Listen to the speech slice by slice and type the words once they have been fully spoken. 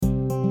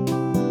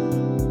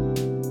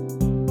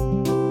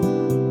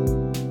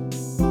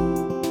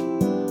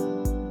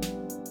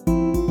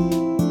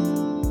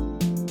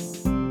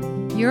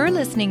You're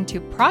listening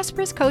to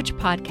Prosperous Coach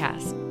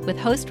Podcast with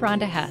host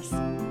Rhonda Hess,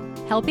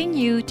 helping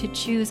you to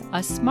choose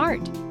a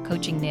smart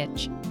coaching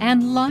niche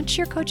and launch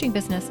your coaching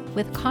business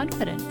with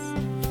confidence.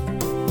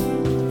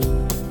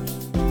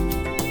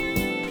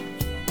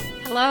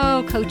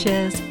 Hello,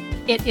 coaches.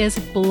 It is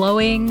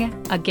blowing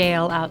a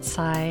gale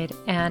outside,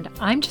 and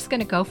I'm just going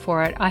to go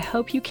for it. I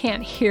hope you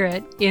can't hear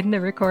it in the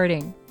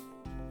recording.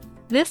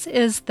 This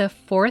is the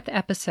fourth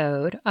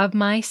episode of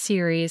my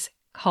series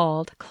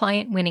called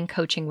Client Winning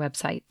Coaching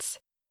Websites.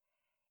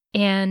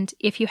 And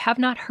if you have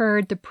not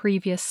heard the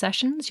previous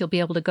sessions, you'll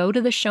be able to go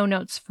to the show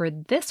notes for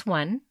this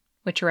one,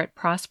 which are at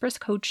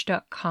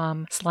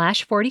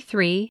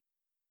prosperouscoach.com/43.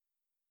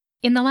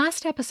 In the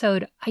last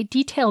episode, I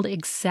detailed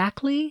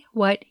exactly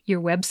what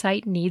your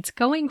website needs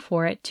going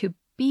for it to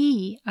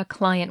be a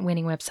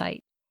client-winning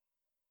website.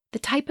 The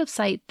type of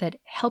site that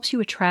helps you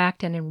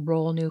attract and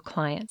enroll new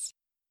clients.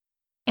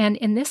 And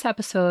in this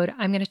episode,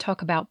 I'm going to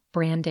talk about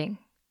branding.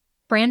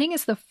 Branding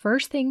is the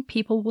first thing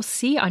people will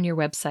see on your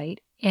website,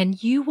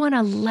 and you want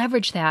to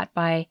leverage that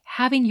by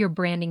having your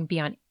branding be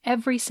on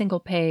every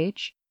single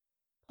page,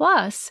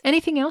 plus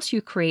anything else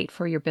you create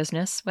for your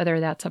business, whether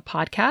that's a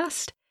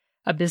podcast,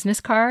 a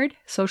business card,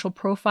 social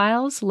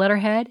profiles,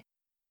 letterhead.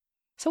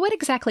 So what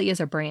exactly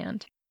is a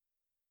brand?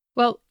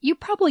 Well, you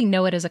probably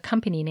know it as a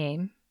company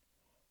name.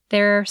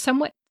 They're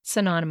somewhat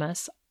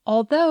synonymous,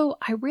 although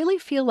I really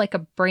feel like a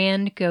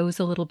brand goes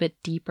a little bit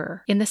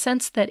deeper in the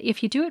sense that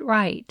if you do it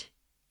right,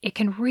 it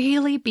can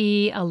really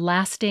be a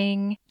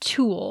lasting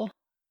tool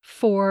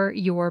for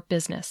your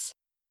business.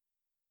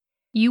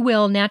 You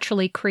will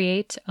naturally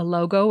create a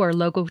logo or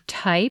logo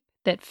type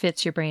that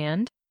fits your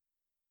brand.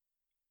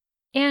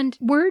 And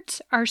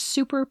words are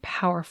super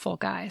powerful,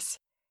 guys.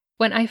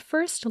 When I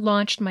first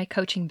launched my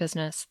coaching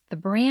business, the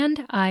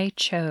brand I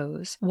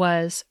chose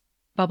was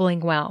Bubbling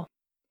Well.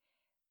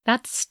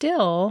 That's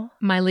still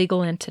my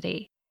legal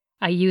entity.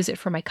 I use it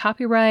for my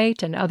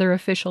copyright and other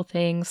official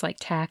things like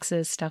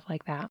taxes, stuff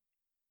like that.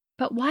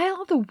 But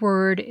while the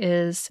word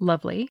is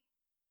lovely,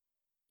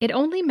 it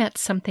only meant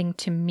something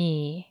to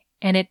me,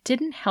 and it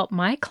didn't help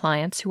my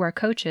clients who are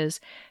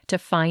coaches to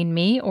find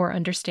me or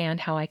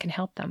understand how I can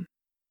help them.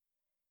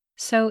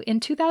 So in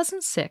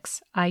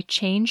 2006, I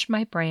changed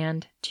my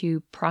brand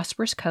to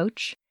Prosperous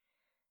Coach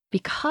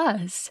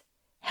because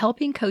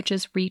helping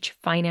coaches reach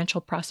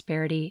financial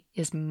prosperity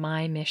is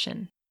my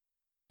mission.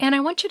 And I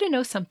want you to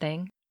know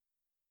something.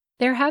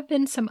 There have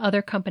been some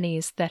other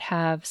companies that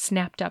have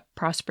snapped up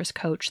Prosperous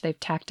Coach. They've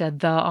tacked a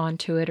 "the"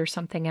 onto it or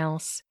something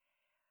else.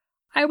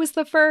 I was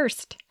the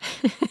first.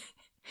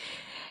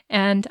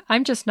 And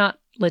I'm just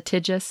not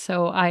litigious,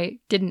 so I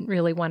didn't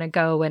really want to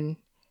go and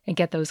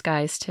get those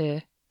guys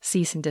to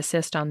cease and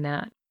desist on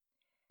that.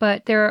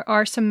 But there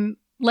are some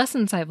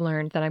lessons I've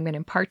learned that I'm going to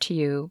impart to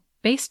you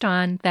based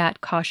on that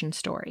caution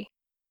story.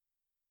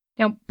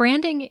 Now,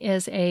 branding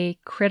is a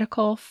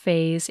critical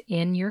phase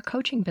in your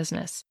coaching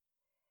business.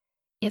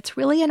 It's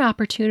really an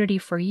opportunity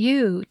for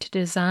you to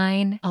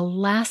design a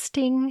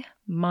lasting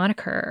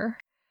moniker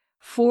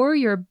for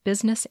your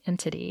business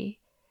entity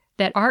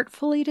that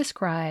artfully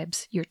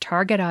describes your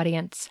target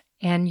audience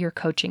and your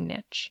coaching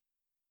niche.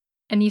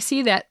 And you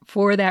see that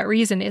for that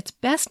reason, it's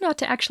best not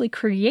to actually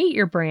create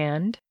your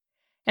brand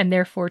and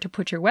therefore to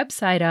put your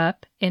website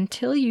up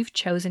until you've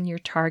chosen your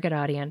target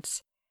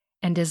audience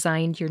and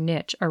designed your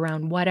niche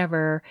around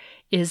whatever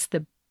is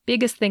the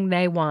biggest thing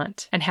they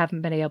want and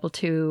haven't been able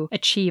to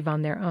achieve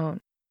on their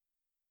own.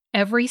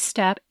 Every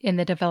step in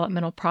the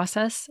developmental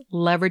process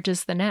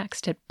leverages the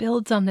next. It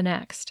builds on the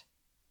next.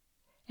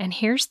 And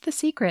here's the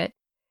secret.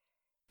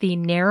 The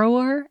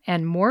narrower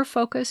and more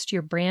focused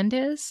your brand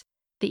is,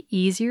 the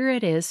easier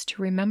it is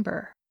to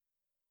remember.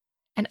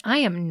 And I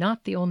am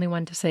not the only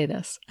one to say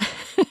this.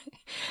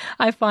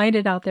 I find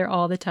it out there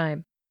all the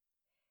time.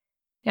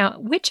 Now,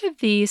 which of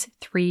these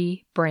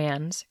three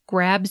brands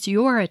grabs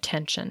your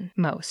attention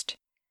most?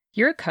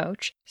 You're a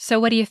coach, so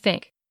what do you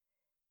think?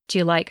 Do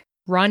you like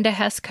Rhonda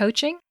Hess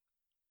Coaching?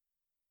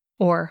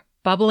 Or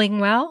Bubbling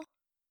Well?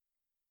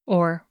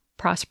 Or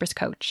Prosperous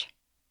Coach?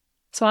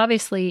 So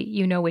obviously,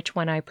 you know which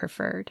one I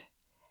preferred.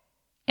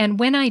 And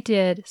when I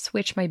did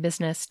switch my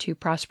business to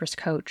Prosperous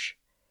Coach,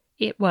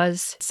 it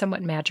was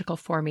somewhat magical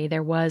for me.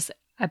 There was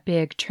a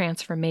big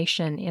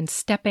transformation in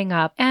stepping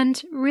up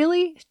and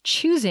really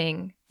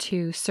choosing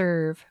to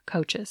serve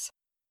coaches.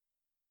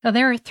 Now,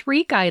 there are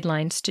 3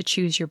 guidelines to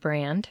choose your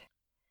brand.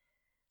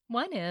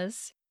 One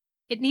is,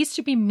 it needs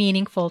to be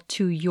meaningful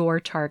to your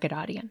target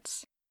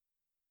audience.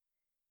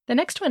 The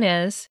next one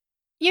is,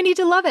 you need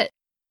to love it.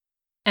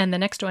 And the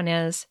next one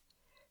is,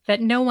 that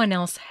no one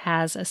else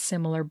has a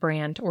similar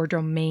brand or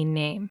domain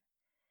name.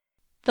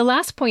 The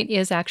last point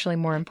is actually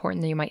more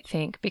important than you might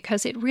think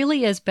because it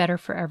really is better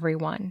for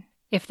everyone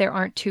if there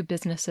aren't 2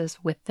 businesses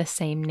with the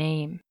same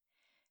name,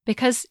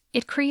 because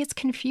it creates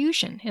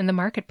confusion in the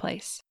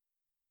marketplace.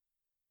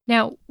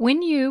 Now,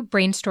 when you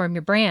brainstorm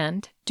your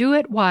brand, do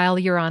it while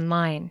you're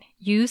online.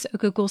 Use a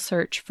Google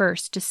search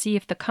first to see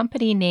if the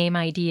company name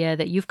idea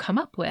that you've come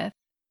up with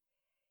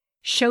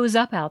shows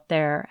up out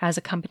there as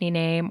a company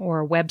name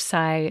or a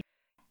website.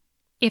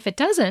 If it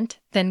doesn't,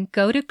 then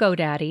go to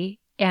GoDaddy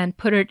and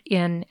put it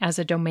in as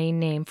a domain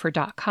name for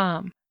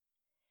 .com.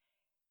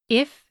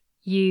 If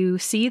you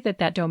see that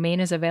that domain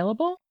is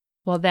available,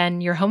 well,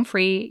 then you're home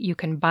free. You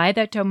can buy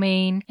that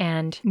domain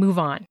and move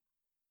on.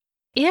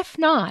 If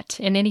not,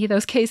 in any of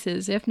those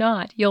cases, if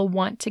not, you'll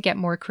want to get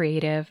more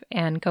creative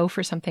and go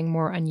for something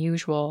more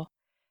unusual,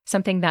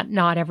 something that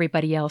not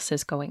everybody else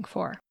is going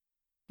for.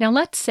 Now,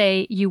 let's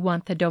say you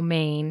want the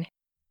domain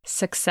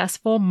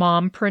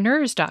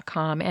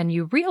successfulmompreneurs.com and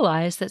you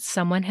realize that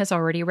someone has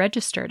already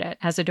registered it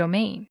as a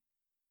domain.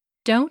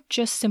 Don't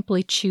just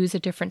simply choose a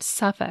different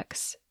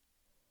suffix,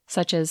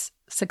 such as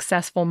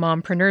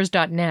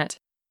successfulmompreneurs.net,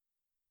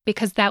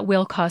 because that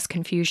will cause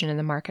confusion in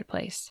the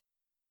marketplace.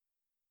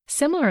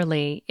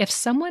 Similarly, if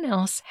someone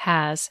else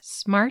has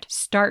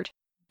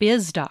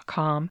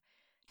smartstartbiz.com,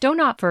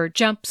 don't opt for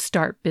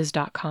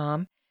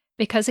jumpstartbiz.com,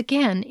 because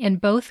again, in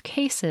both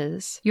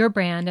cases, your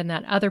brand and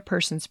that other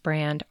person's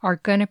brand are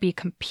going to be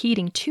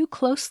competing too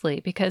closely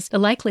because the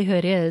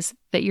likelihood is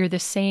that you're the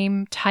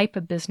same type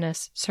of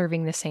business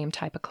serving the same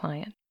type of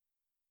client.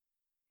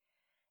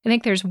 I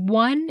think there's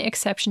one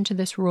exception to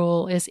this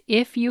rule is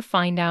if you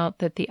find out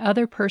that the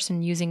other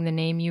person using the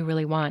name you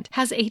really want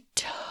has a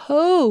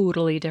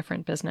totally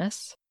different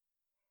business,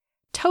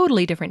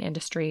 totally different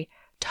industry,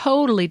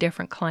 totally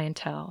different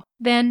clientele,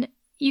 then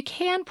you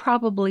can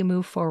probably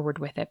move forward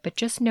with it, but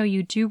just know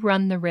you do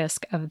run the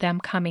risk of them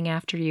coming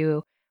after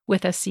you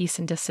with a cease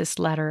and desist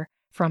letter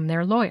from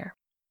their lawyer.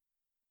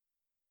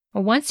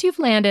 Well, once you've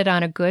landed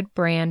on a good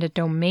brand, a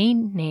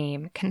domain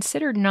name,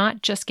 consider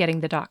not just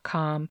getting the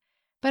 .com,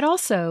 but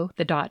also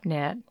the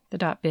 .net,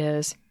 the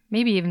 .biz,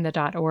 maybe even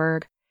the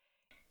 .org.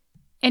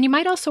 And you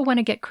might also want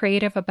to get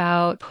creative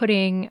about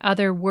putting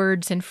other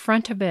words in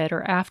front of it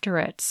or after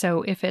it.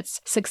 So if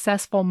it's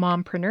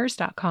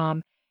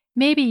successfulmompreneurs.com,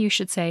 maybe you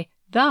should say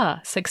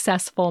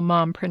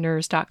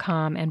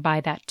thesuccessfulmompreneurs.com and buy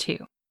that too.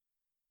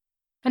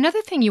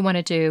 Another thing you want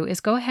to do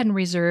is go ahead and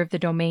reserve the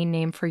domain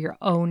name for your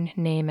own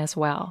name as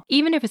well,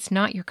 even if it's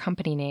not your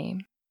company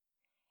name.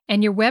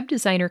 And your web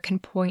designer can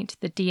point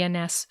the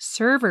DNS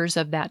servers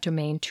of that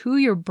domain to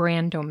your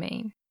brand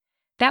domain.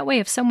 That way,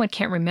 if someone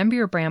can't remember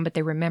your brand, but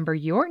they remember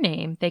your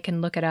name, they can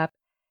look it up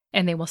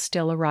and they will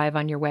still arrive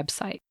on your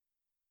website.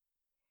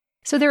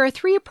 So there are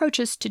 3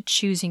 approaches to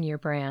choosing your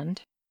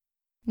brand.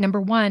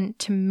 Number 1,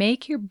 to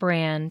make your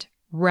brand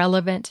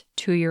relevant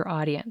to your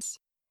audience.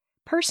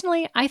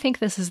 Personally, I think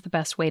this is the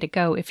best way to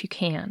go if you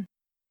can.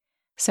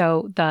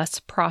 So thus,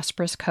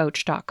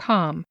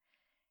 prosperouscoach.com.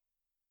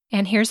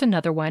 And here's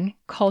another one,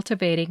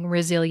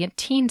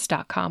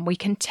 cultivatingresilientteens.com. We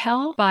can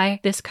tell by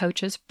this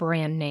coach's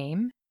brand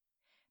name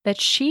that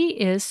she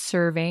is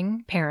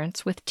serving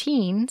parents with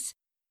teens.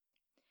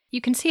 You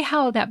can see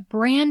how that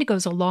brand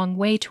goes a long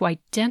way to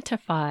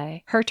identify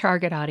her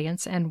target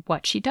audience and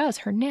what she does,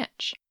 her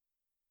niche.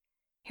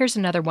 Here's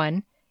another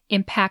one,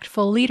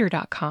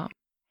 impactfulleader.com.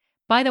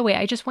 By the way,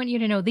 I just want you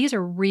to know these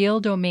are real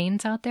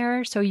domains out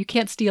there, so you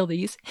can't steal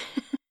these.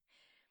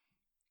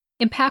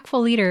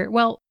 Impactful Leader,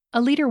 well,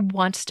 a leader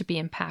wants to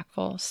be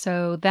impactful,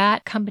 so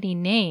that company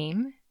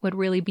name would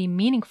really be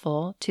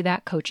meaningful to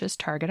that coach's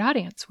target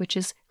audience, which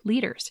is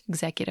leaders,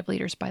 executive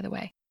leaders, by the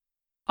way.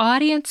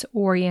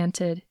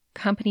 Audience-oriented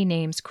company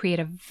names create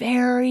a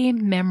very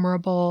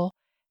memorable,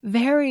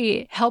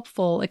 very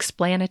helpful,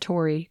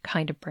 explanatory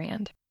kind of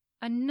brand.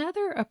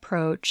 Another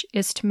approach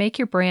is to make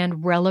your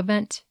brand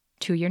relevant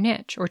to your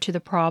niche or to the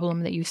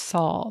problem that you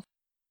solve.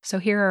 So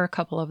here are a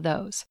couple of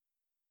those.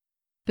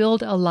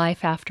 Build a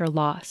life after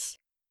loss.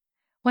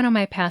 One of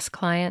my past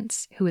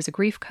clients, who is a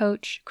grief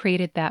coach,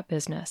 created that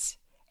business.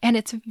 And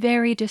it's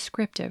very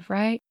descriptive,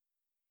 right?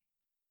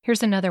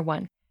 Here's another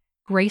one,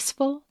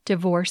 Graceful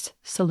Divorce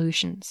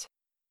Solutions.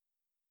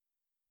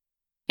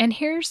 And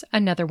here's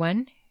another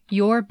one,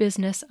 Your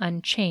Business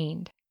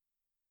Unchained.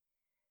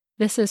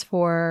 This is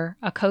for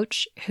a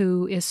coach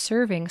who is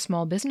serving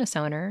small business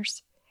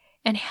owners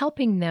and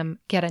helping them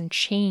get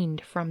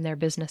unchained from their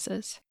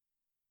businesses.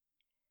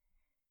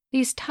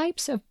 These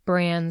types of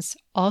brands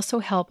also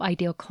help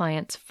ideal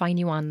clients find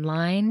you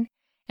online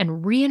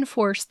and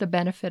reinforce the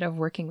benefit of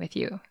working with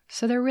you.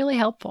 So they're really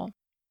helpful.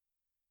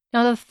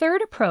 Now, the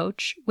third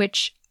approach,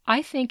 which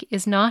I think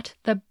is not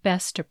the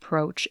best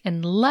approach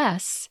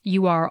unless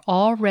you are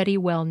already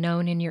well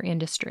known in your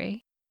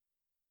industry.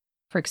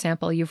 For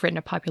example, you've written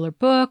a popular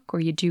book,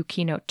 or you do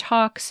keynote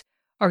talks,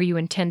 or you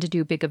intend to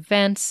do big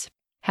events,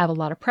 have a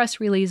lot of press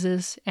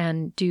releases,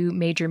 and do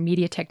major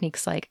media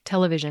techniques like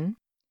television.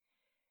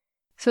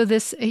 So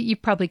this, you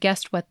probably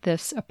guessed what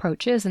this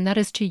approach is, and that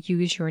is to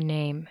use your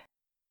name.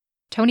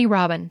 Tony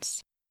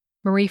Robbins,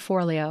 Marie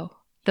Forleo,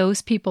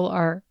 those people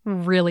are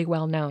really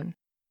well known.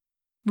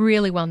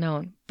 Really well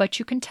known. But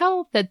you can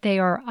tell that they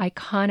are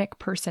iconic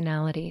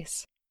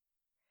personalities.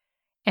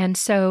 And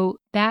so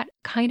that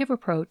kind of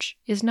approach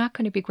is not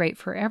going to be great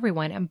for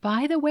everyone. And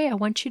by the way, I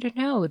want you to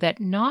know that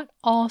not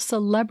all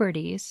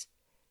celebrities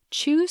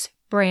choose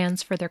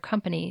brands for their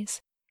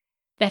companies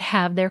that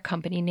have their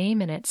company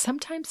name in it.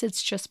 Sometimes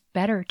it's just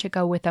better to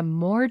go with a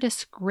more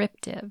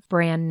descriptive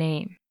brand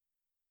name.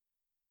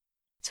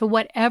 So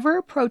whatever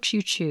approach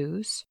you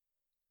choose,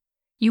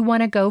 you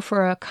want to go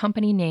for a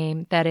company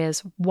name that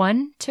is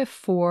 1 to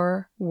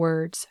 4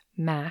 words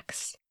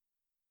max.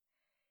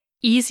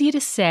 Easy to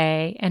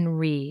say and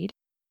read.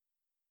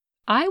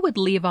 I would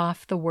leave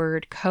off the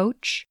word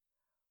coach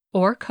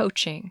or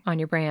coaching on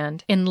your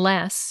brand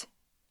unless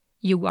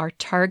you are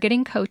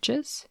targeting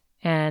coaches,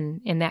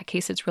 and in that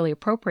case it's really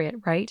appropriate,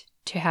 right,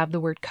 to have the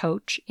word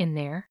coach in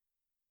there.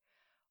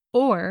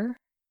 Or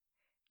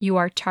you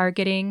are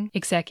targeting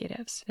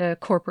executives, the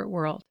corporate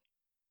world,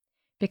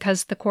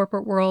 because the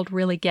corporate world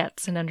really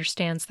gets and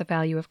understands the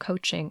value of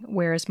coaching,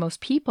 whereas most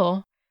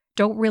people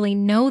don't really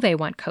know they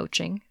want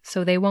coaching,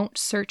 so they won't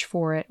search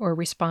for it or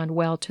respond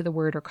well to the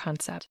word or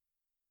concept.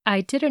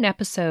 I did an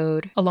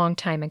episode a long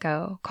time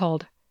ago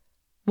called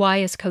Why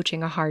is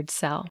Coaching a Hard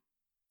Sell?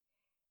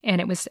 And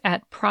it was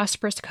at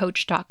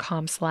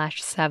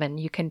prosperouscoach.com/7.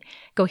 You can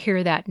go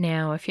hear that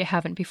now if you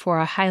haven't before.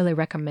 I highly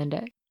recommend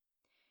it.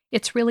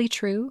 It's really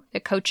true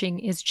that coaching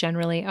is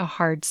generally a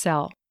hard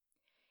sell.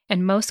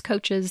 And most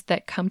coaches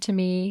that come to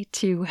me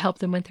to help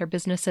them with their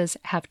businesses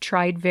have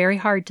tried very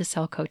hard to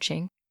sell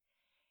coaching.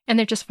 And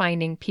they're just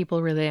finding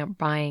people really aren't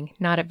buying,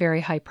 not at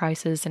very high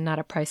prices and not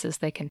at prices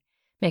they can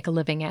make a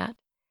living at.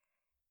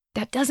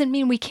 That doesn't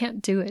mean we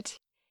can't do it.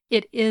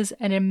 It is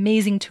an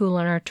amazing tool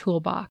in our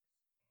toolbox.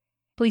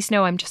 Please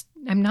know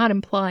I'm not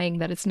implying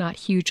that it's not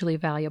hugely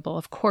valuable.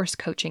 Of course,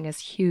 coaching is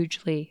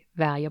hugely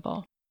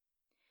valuable.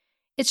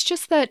 It's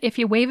just that if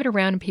you wave it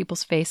around in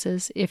people's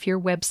faces, if your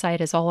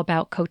website is all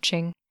about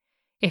coaching,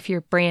 if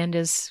your brand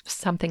is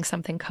something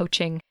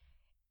coaching,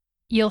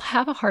 you'll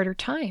have a harder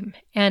time.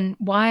 And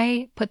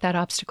why put that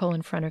obstacle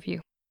in front of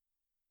you?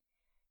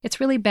 It's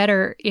really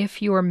better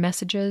if your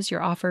messages,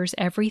 your offers,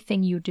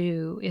 everything you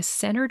do is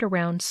centered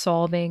around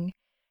solving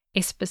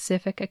a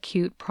specific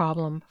acute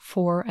problem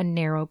for a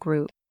narrow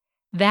group.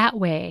 That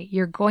way,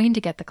 you're going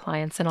to get the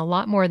clients and a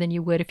lot more than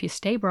you would if you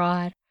stay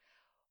broad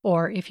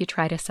or if you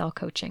try to sell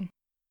coaching.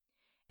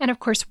 And of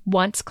course,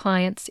 once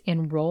clients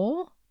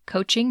enroll,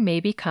 coaching may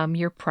become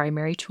your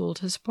primary tool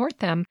to support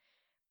them,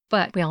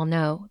 but we all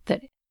know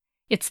that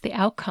it's the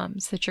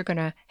outcomes that you're going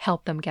to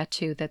help them get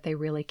to that they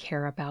really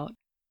care about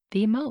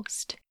the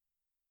most.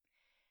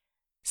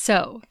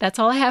 So that's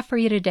all I have for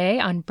you today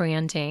on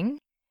branding.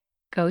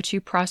 Go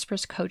to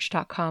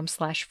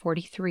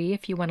prosperouscoach.com/43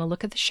 if you want to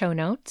look at the show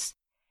notes.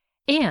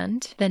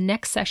 And the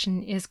next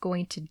session is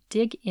going to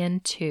dig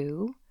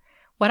into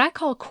what I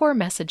call core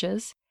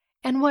messages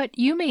and what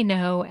you may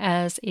know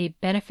as a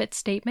benefit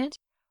statement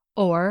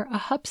or a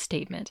hub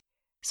statement.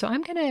 So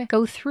I'm going to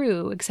go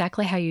through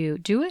exactly how you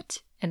do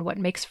it and what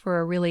makes for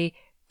a really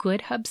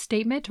good hub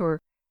statement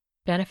or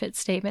benefit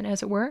statement,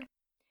 as it were,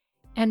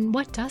 and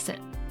what doesn't.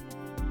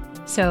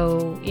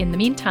 So in the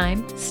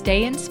meantime,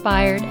 stay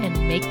inspired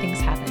and make things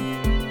happen.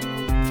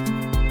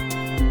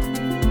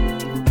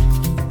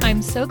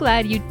 I'm so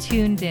glad you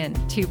tuned in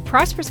to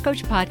Prosperous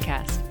Coach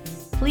Podcast.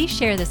 Please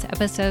share this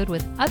episode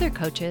with other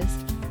coaches.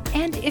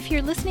 And if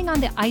you're listening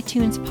on the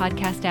iTunes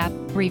podcast app,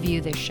 review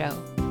this show.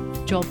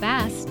 Joel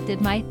Bass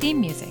did my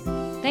theme music.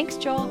 Thanks,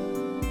 Joel.